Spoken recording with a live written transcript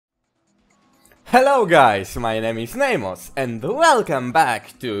Hello guys, my name is Neimos and welcome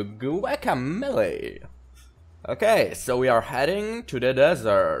back to Guacamelee. Okay, so we are heading to the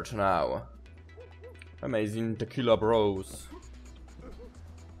desert now. Amazing tequila bros.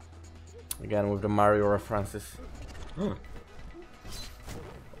 Again with the Mario references.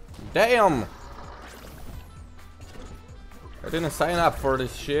 Damn! I didn't sign up for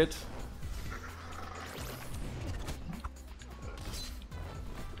this shit.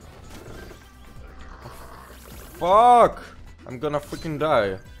 Fuck! I'm gonna freaking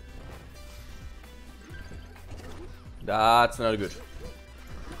die. That's not good.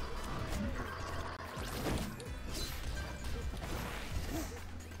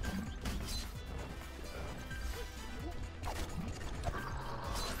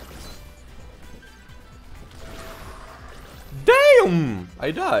 Damn! I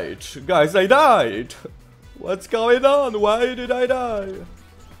died. Guys, I died. What's going on? Why did I die?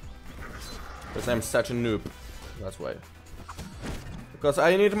 Because I'm such a noob. That's why. Because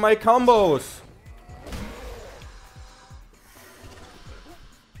I need my combos.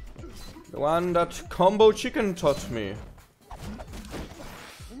 The one that combo chicken taught me.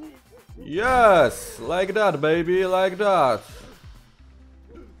 Yes, like that, baby, like that.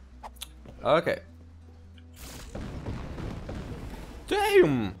 Okay.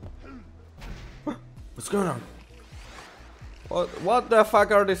 Damn! What's going on? What the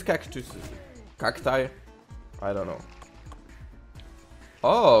fuck are these cactuses? Cacti? I don't know.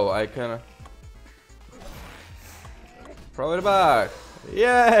 Oh, I can throw it back.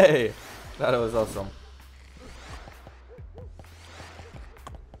 Yay! That was awesome.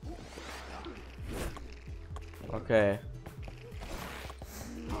 Okay.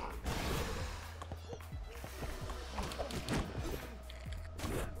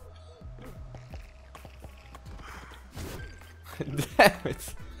 Damn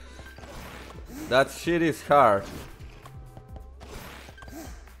it. That shit is hard.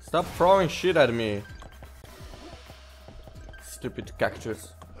 Stop throwing shit at me. Stupid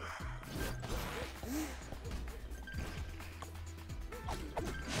cactus.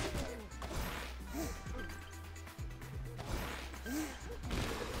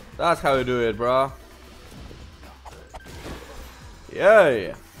 That's how you do it, bro.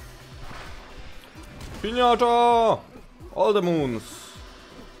 Yay! Piñata! All the moons.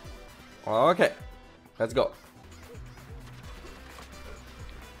 Okay, let's go.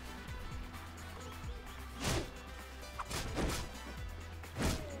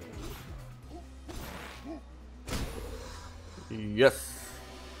 Yes.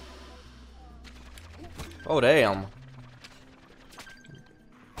 Oh damn.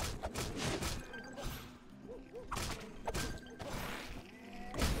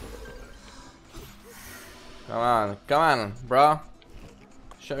 Come on, bro.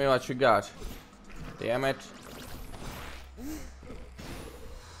 Show me what you got. Damn it.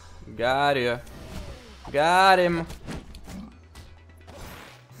 Got you. Got him.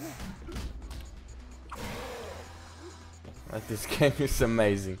 This game is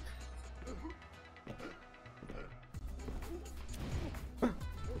amazing.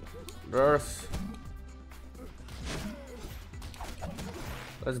 Girls.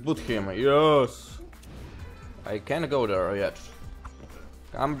 Let's boot him. Yes. I can't go there yet.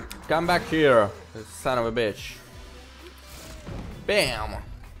 Come back here, son of a bitch. Bam.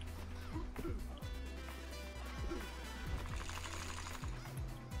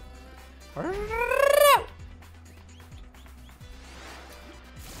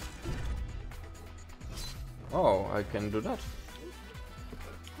 Oh, I can do that.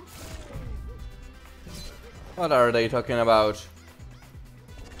 What are they talking about?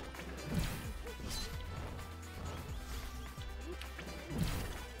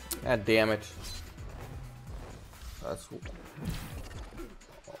 God damn it. That's...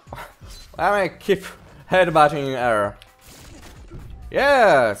 Why do I keep headbutting air?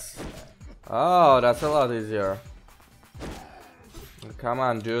 Yes! Oh, that's a lot easier. Come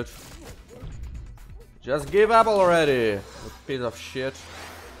on, dude. Just give up already, you piece of shit.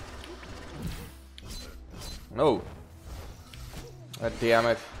 No. God damn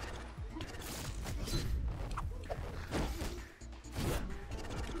it.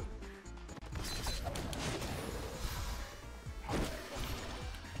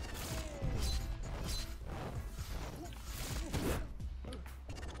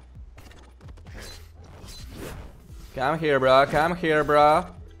 Come here, bro. Come here, bro.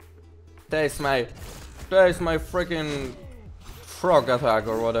 Taste my freaking frog attack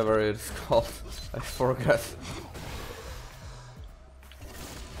or whatever it's called. I forgot.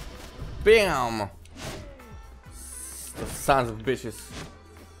 Bam! The sons of bitches.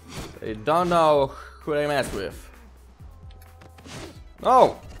 They don't know who they mess with.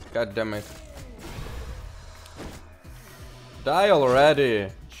 No! God damn it. Die already!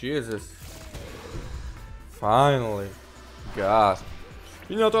 Jesus. Finally. God.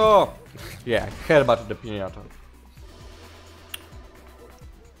 Pinata! Yeah, headbutt the pinata.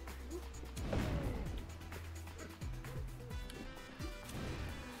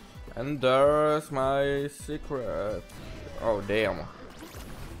 And there's my secret. Oh damn.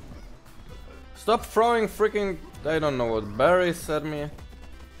 Stop throwing freaking, I don't know what, berries at me.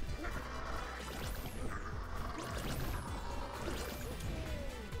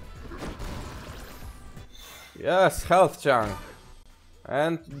 Yes, health chunk.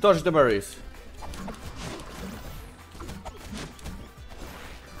 And dodge the berries.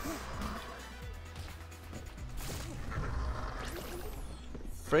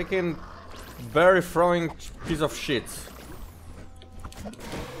 Freaking berry throwing piece of shit.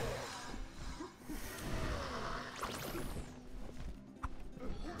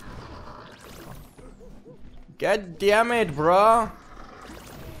 God damn it, bro.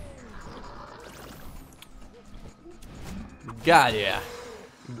 Got ya.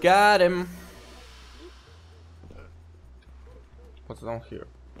 Got him. What's down here?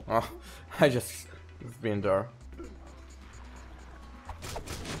 Oh, I just been there.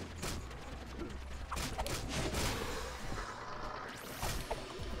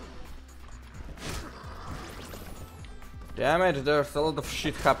 Damn it, there's a lot of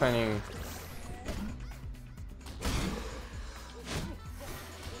shit happening.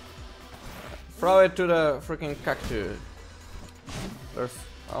 Throw it to the freaking cactus. There's...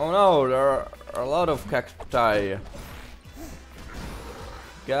 oh no, there are a lot of cacti.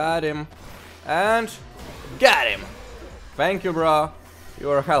 Got him. And... got him! Thank you, bro. You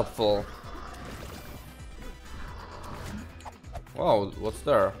were helpful. Whoa, what's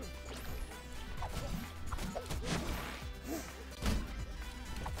there?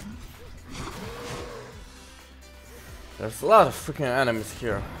 There's a lot of freaking enemies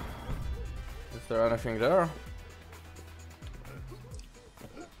here. Is there anything there?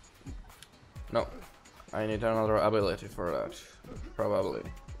 No. I need another ability for that. Probably.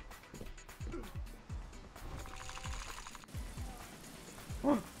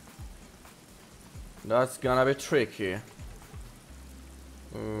 That's gonna be tricky.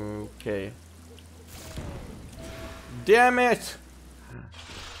 Okay. Damn it!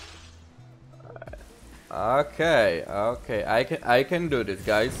 Okay, okay, I can do this,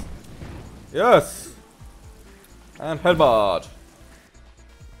 guys. Yes! And headbutt.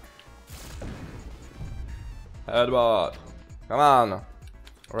 Headbutt. Come on.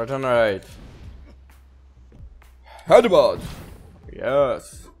 Regenerate. Headbutt.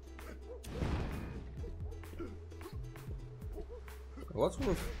 Yes. What's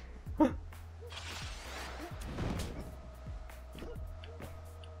with...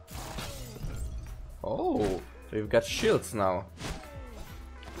 Oh, we've got shields now.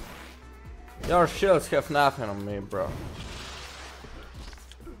 Your shields have nothing on me, bro.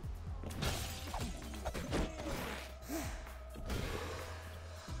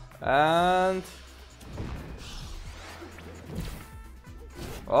 And...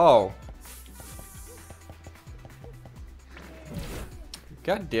 oh.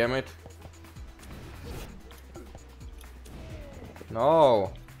 God damn it.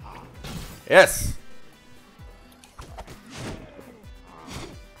 No. Yes.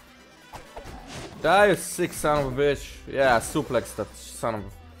 Die, you sick son of a bitch. Yeah, suplex that son of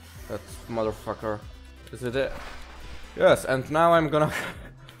that motherfucker. Is it it? Yes, and now I'm gonna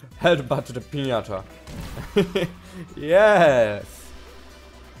headbutt the piñata. Yes.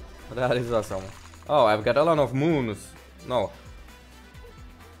 That is awesome. Oh, I've got a lot of moons. No.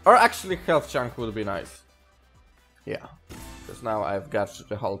 Or actually health chunk would be nice. Yeah. Because now I've got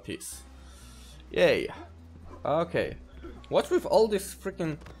the whole piece. Yay. Okay. What's with all these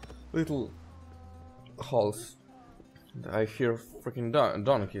freaking little holes? I hear freaking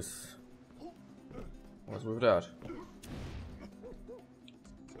donkeys. What's with that?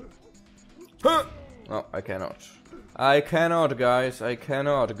 Huh! No, I cannot. I cannot, guys. I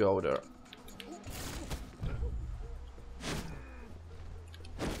cannot go there.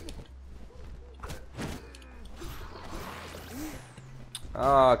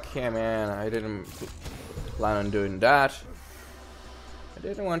 Okay, man. I didn't plan on doing that. I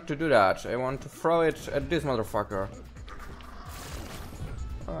didn't want to do that. I want to throw it at this motherfucker.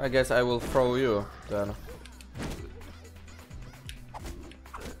 Oh, I guess I will throw you then.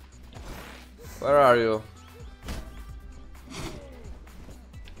 Where are you?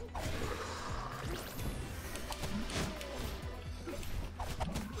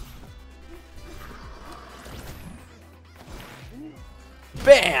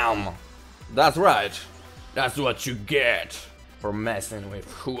 BAM! That's right. That's what you get for messing with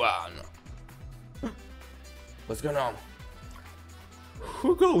Juan. What's going on?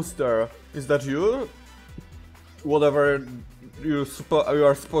 Who goes there? Is that you? Whatever you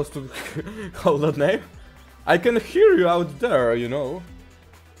are supposed to call that name? I can hear you out there, you know.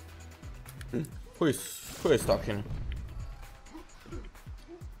 Who is talking?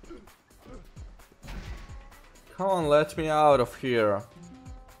 Come on, let me out of here.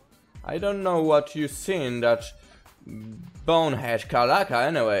 I don't know what you seen that bonehead Calaca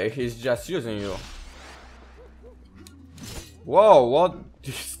anyway, he's just using you. Whoa, what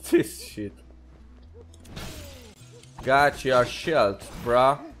is this shit? Got your shield,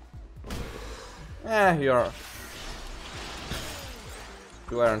 bruh.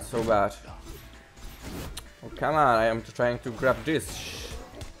 You aren't so bad. Oh, come on, I am trying to grab this.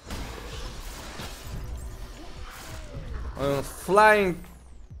 Flying.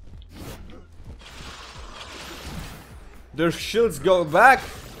 Their shields go back.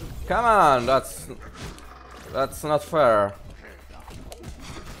 Come on, that's not fair.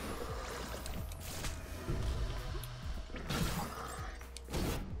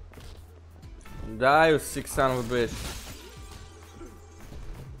 Die, you sick son of a bitch.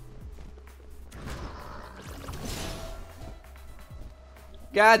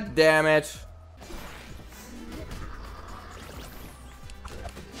 God damn it.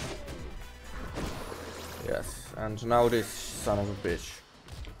 Yes, and now this son of a bitch.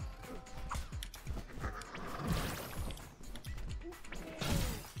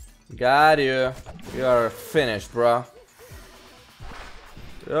 Got you. You are finished, bruh.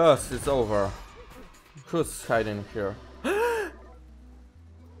 Yes, it's over. Who's hiding here?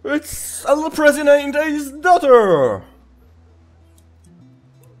 It's El President and his daughter!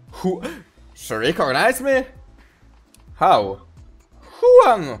 Who? She recognized me? How?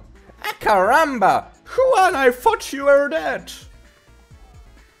 Juan! Ah, caramba! Juan, I thought you were dead!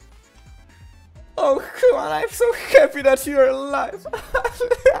 Oh, Juan, I'm so happy that you're alive!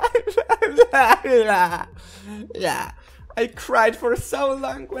 Yeah, I cried for so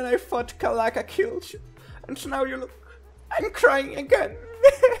long when I thought Calaca killed you. And now you look... I'm crying again!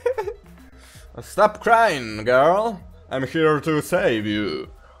 Stop crying, girl! I'm here to save you!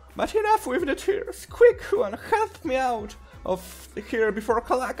 But enough with the tears! Quick, Juan, help me out of here before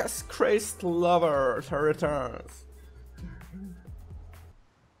Calaca's crazed lover returns!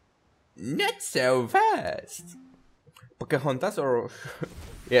 Not so fast! Pocahontas or...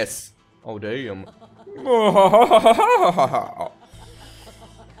 Yes. Oh damn.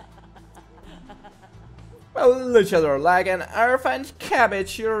 Well, luchador, like an orphaned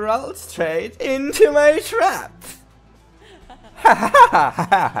cabbage, you rolled straight into my trap! Ha ha ha ha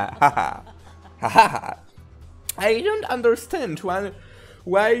ha ha ha! I don't understand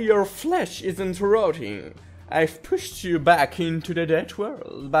why your flesh isn't rotting. I've pushed you back into the dead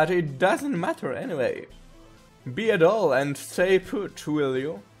world, but it doesn't matter anyway. Be a doll and stay put, will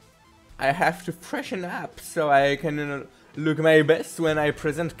you? I have to freshen up so I can look my best when I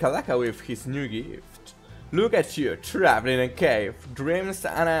present Calaca with his new gift. Look at you, trapped in a cave, dreams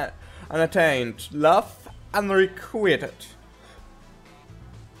unattained, love unrequited.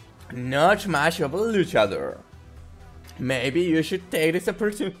 Not much of a luchador. Maybe you should take this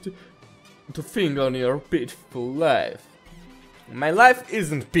opportunity to think on your pitiful life. My life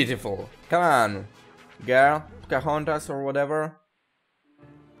isn't pitiful. Come on, girl, Pocahontas or whatever.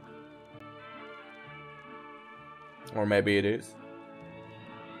 Or maybe it is.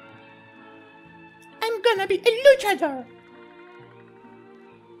 I'm gonna be a luchador.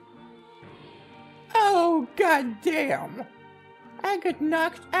 Oh, goddamn! I got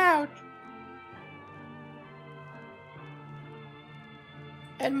knocked out.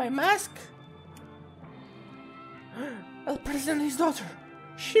 And my mask? I'll present his daughter.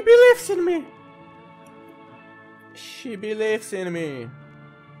 She believes in me. She believes in me.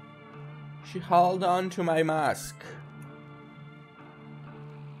 She held on to my mask.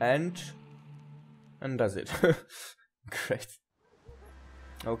 And does it. Great.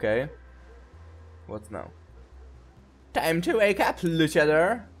 Okay. What's now? Time to wake up,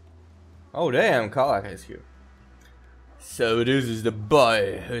 luchador. Oh damn, Calaca is here. So this is the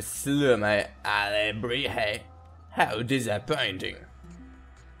boy who slew my alebrije. How disappointing.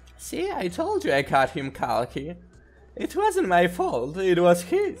 See, I told you I caught him, Calky. It wasn't my fault, it was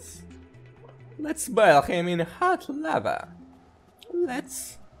his. Let's boil him in hot lava.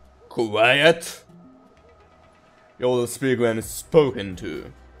 Let's... Quiet! You'll speak when spoken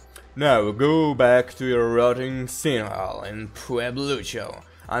to. Now go back to your rotting sin hole in Pueblucho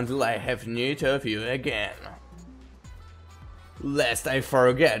until I have need of you again. Lest I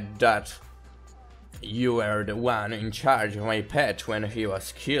forget that you were the one in charge of my pet when he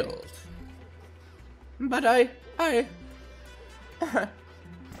was killed. But I...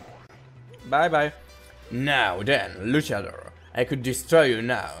 Bye-bye. Now then, luchador, I could destroy you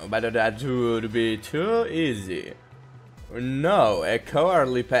now, but that would be too easy. No, a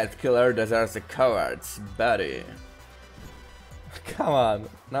cowardly pet killer deserves a coward's body. Come on,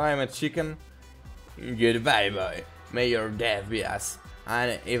 now I'm a chicken? Goodbye, boy. May your death be as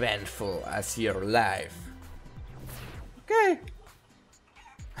uneventful as your life. Okay.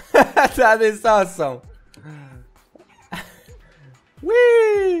 That is awesome.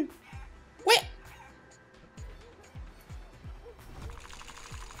 Whee! Whee!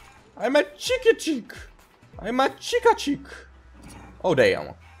 I'm a chicka-chick. I'm a chicka-chick. Oh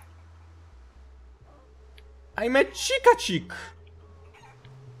damn. I'm a chicka-chick.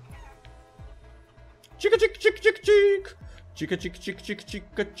 Chicka-chick, chick-chick-chick. Chicka-chick, chick-chick,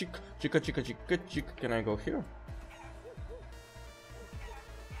 chicka-chick. Chicka-chicka, chicka-chick. Can I go here?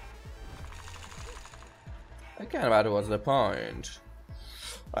 I can't, but what's the point?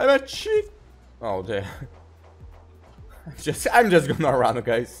 I'm a chick. Oh damn. I'm just gonna run,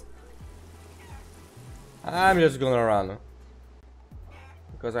 guys. I'm just gonna run.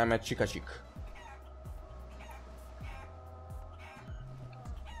 Because I'm a chicka-chick.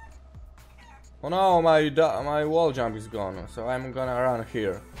 Oh no, my wall jump is gone, so I'm gonna run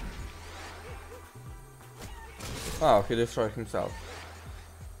here. Oh, he destroyed himself.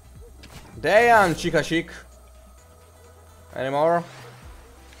 Damn, chicka-chick. Any more?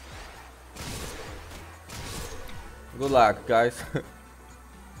 Good luck, guys.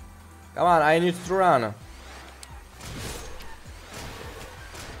 Come on, I need to run.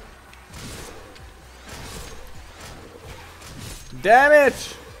 Damn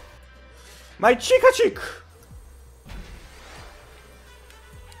it! My chicka-chick!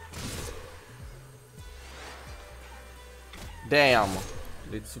 Damn.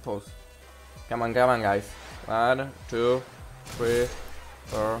 It's supposed. Come on, guys. 1, 2, 3,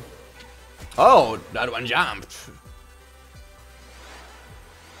 4. Oh, that one jumped.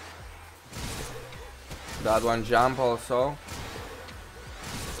 That one jump also.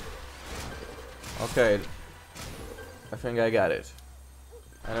 Okay. I think I got it.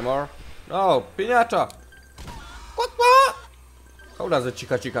 Any more? No, piñata! What? How does a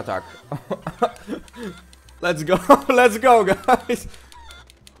chicka-chick attack? Let's go, let's go, guys!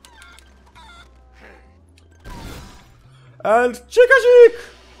 And chicka-chick!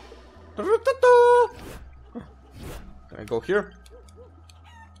 Can I go here?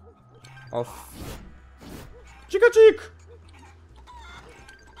 Off. Chicka-chick!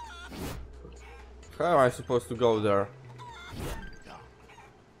 How am I supposed to go there?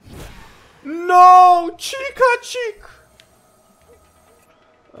 No! Chicka-chick!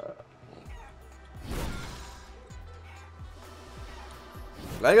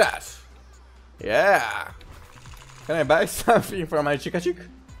 Like that. Yeah. Can I buy something for my chicka-chick?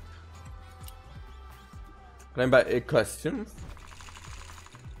 Can I buy a costume?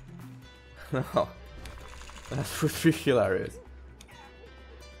 No. That would be hilarious.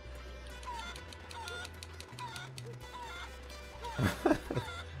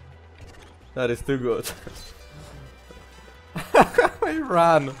 That is too good. I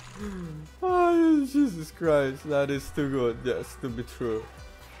ran. Oh, Jesus Christ. That is too good just to be true.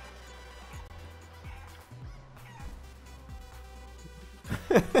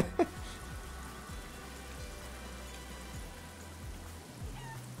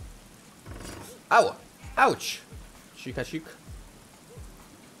 Ow! Ouch! Chicka-chick.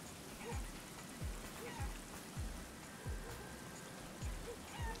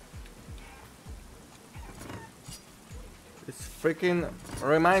 This freaking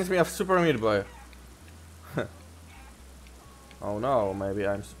reminds me of Super Meat Boy. Oh no, maybe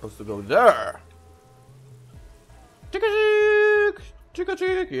I'm supposed to go there. Chicka-chick!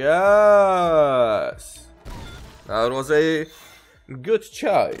 Chicka-chick! Yes! That was a good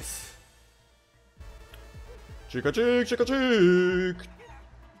choice. Chicka-chick, chicka-chick!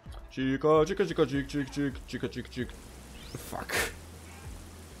 Chicka-chick. Fuck.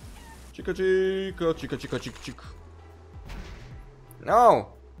 Chicka-chick. No!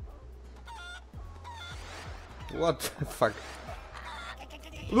 What the fuck?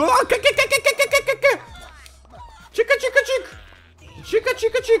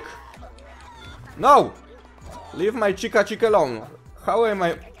 Chicka-chick! No! Leave my chicka-chick alone. How am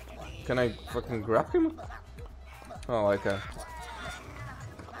I... Can I fucking grab him? Oh, I can.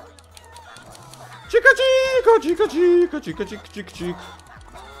 Chicka-chick!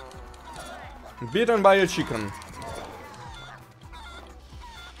 Beaten by a chicken.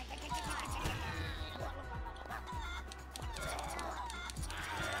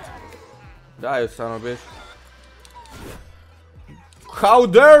 Die, son of a bitch. How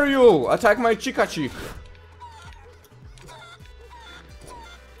dare you attack my chicka-chick?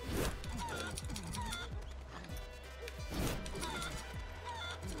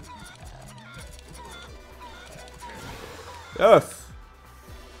 Yes.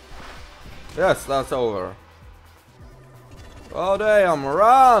 Yes, that's over. Oh damn,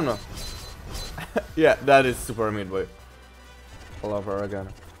 run! Yeah, that is super midway. All over again.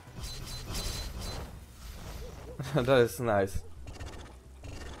 That is nice.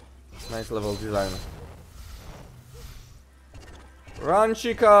 Nice level design. Run,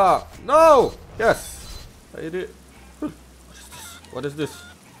 Chica! No! Yes! I did. What is this?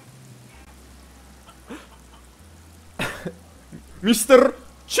 Mr.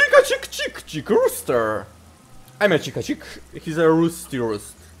 Chicka-chick rooster! I'm a chicka-chick. He's a roosty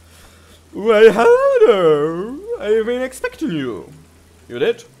roost. Why, hello there! I've been expecting you. You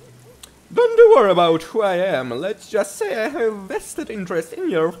did? Don't worry about who I am. Let's just say I have vested interest in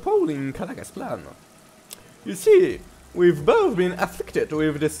your polling Kalaka's plan. You see, we've both been afflicted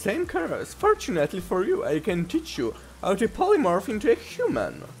with the same curse. Fortunately for you, I can teach you how to polymorph into a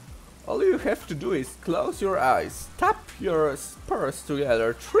human. All you have to do is close your eyes, tap your spurs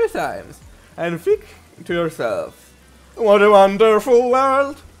together 3 times, and think to yourself, what a wonderful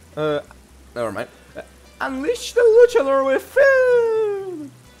world! Never mind. Unleash the luchador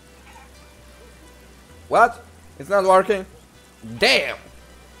within! What? It's not working? Damn!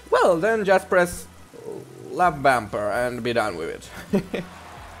 Well, then just press left bumper and be done with it.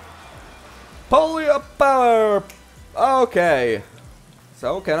 Polio power! Okay.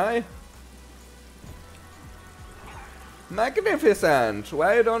 So, can I? Magnificent!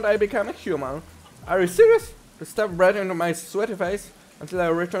 Why don't I become a human? Are you serious? To step right into my sweaty face until I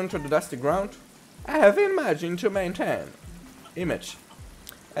return to the dusty ground? I have imagined to maintain. Image.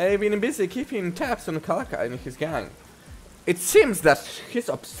 I've been busy keeping tabs on Kalaka and his gang. It seems that his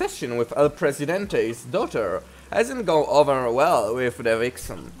obsession with El Presidente's daughter hasn't gone over well with the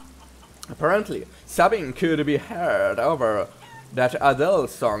vixen. Apparently, sobbing could be heard over that Adele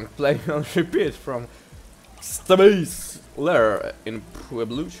song playing on repeat from Space Lair in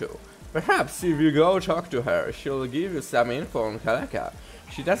Pueblucho. Perhaps if you go talk to her, she'll give you some info on Kalaka.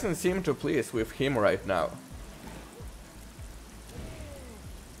 She doesn't seem too pleased with him right now.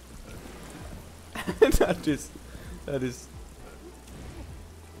 That is...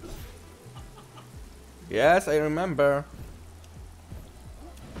 Yes, I remember.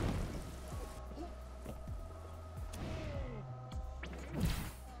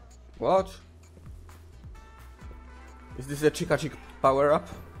 What? Is this a chicka-chick power-up?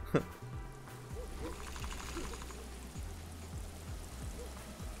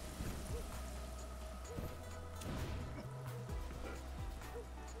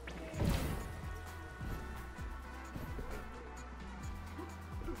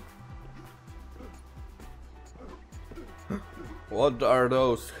 What are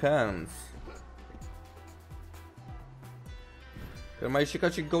those hands? Can my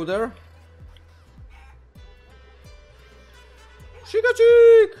chicka-chick go there?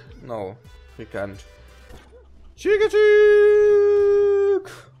 Chicka-chick! No, he can't. Chicka-chick!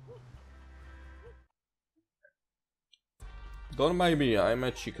 Don't mind me, I'm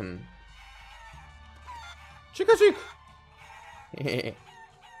a chicken. Chicka-chick!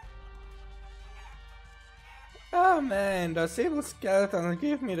 Oh man, those evil skeletons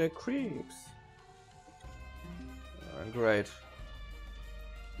give me the creeps. Great.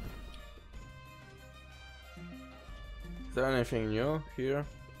 Is there anything new here?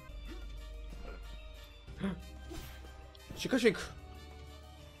 Chicka-chick!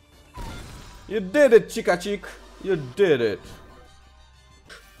 You did it, Chicka-chick! You did it!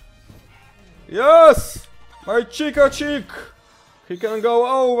 Yes! My Chicka-chick! He can go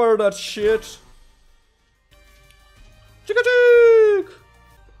over that shit! Chicka-chick!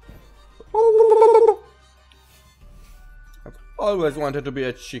 I've always wanted to be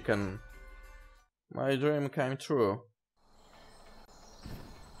a chicken. My dream came true.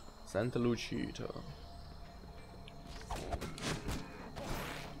 Santa Lucita.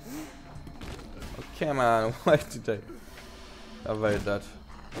 Oh, come on, why did I avoid that?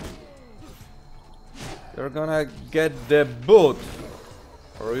 You're gonna get the boot!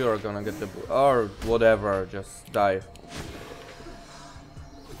 Or you're gonna get the boot. Or whatever, just die.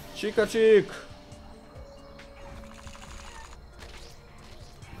 Chicka-chick!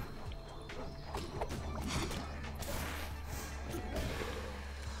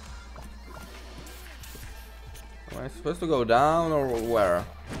 Am I supposed to go down or where?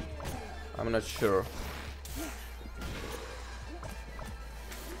 I'm not sure.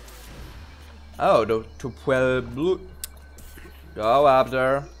 Oh, the to Pueblo. Go up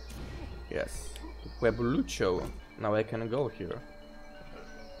there. Yes. To Pueblucho. Now I can go here.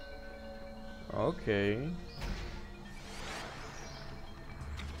 Okay.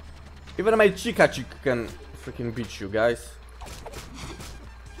 Even my chicka-chick can freaking beat you guys.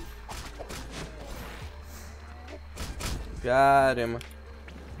 Got him.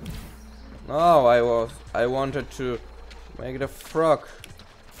 No, I wanted to make the frog.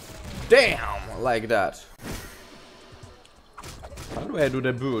 Damn, like that. How do I do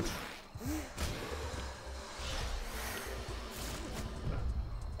the boot?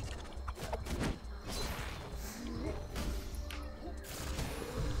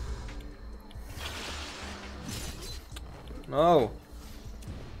 No.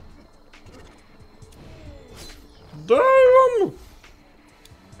 Damn!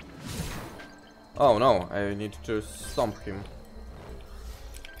 Oh no, I need to stomp him.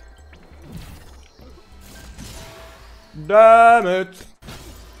 Damn it!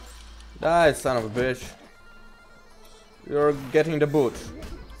 Die, son of a bitch. You're getting the boot.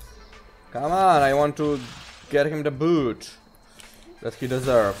 Come on, I want to get him the boot that he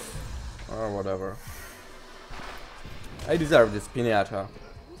deserves. Or whatever. I deserve this piñata.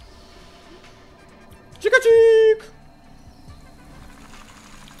 Chicka-chick!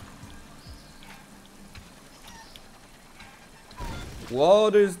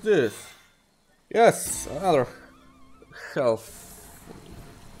 What is this? Yes, another health.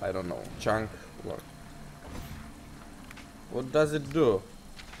 I don't know, chunk. What does it do?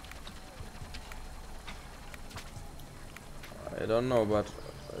 I don't know, but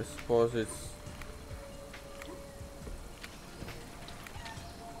I suppose it's...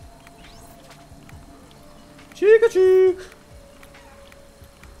 Chicka-chick!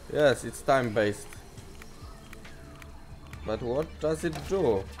 Yes, it's time-based. But what does it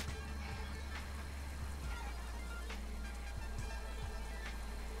do?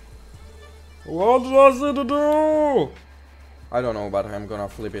 What does it do? I don't know, but I'm gonna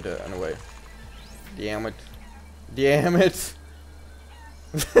flip it anyway. Damn it. Damn it.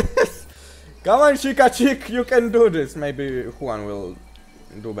 Come on, chicka-chick, you can do this. Maybe Juan will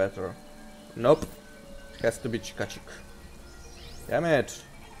do better. Nope. Has to be chicka-chick. Damn it.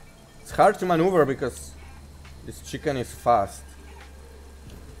 It's hard to maneuver because this chicken is fast.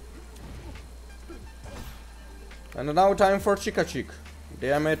 And now time for chicka-chick.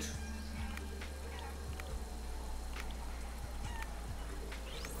 Damn it.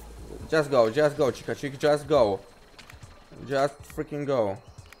 Just go, chicka-chick, just go. Just freaking go.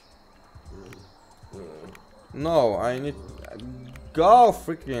 No, I need... Go,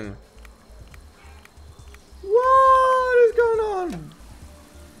 freaking. What is going on?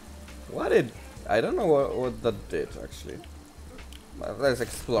 What did... I don't know what that did, actually. But let's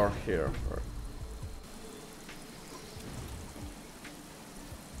explore here.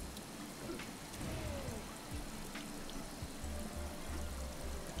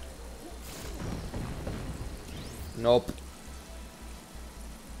 Nope.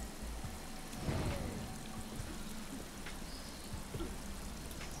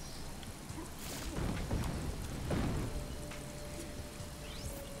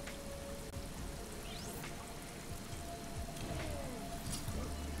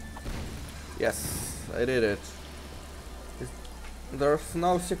 Yes, I did it. There's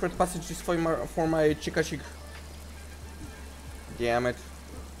no secret passages for my chicka-chick. Damn it.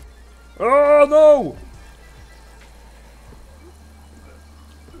 Oh no!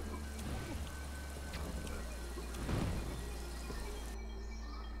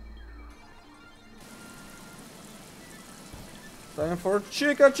 Time for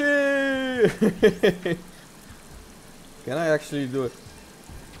chicka-chick! Can I actually do it?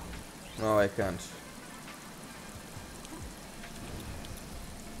 No, I can't.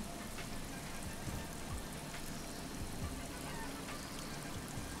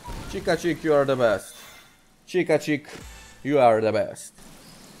 Chicka-chick, you are the best. Chicka-chick, you are the best.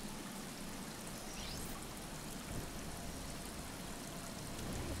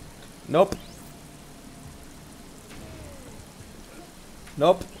 Nope.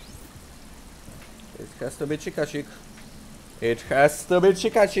 Nope. It has to be chicka-chick. It has to be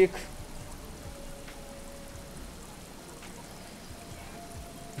chicka-chick.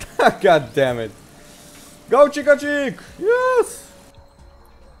 God damn it. Go chicka-chick! Yes!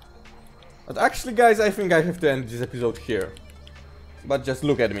 But actually guys, I think I have to end this episode here. But just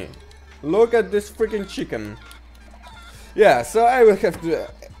look at me. Look at this freaking chicken. Yeah, so I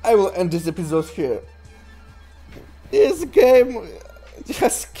will end this episode here. This game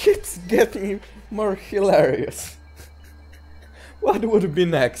just keeps getting more hilarious. What would be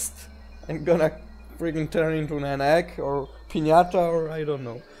next? I'm gonna freaking turn into an egg or piñata or I don't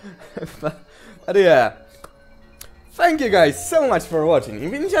know. But yeah. Thank you guys so much for watching.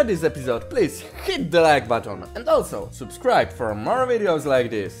 If you enjoyed this episode, please hit the like button and also subscribe for more videos like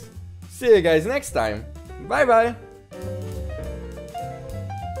this. See you guys next time. Bye bye.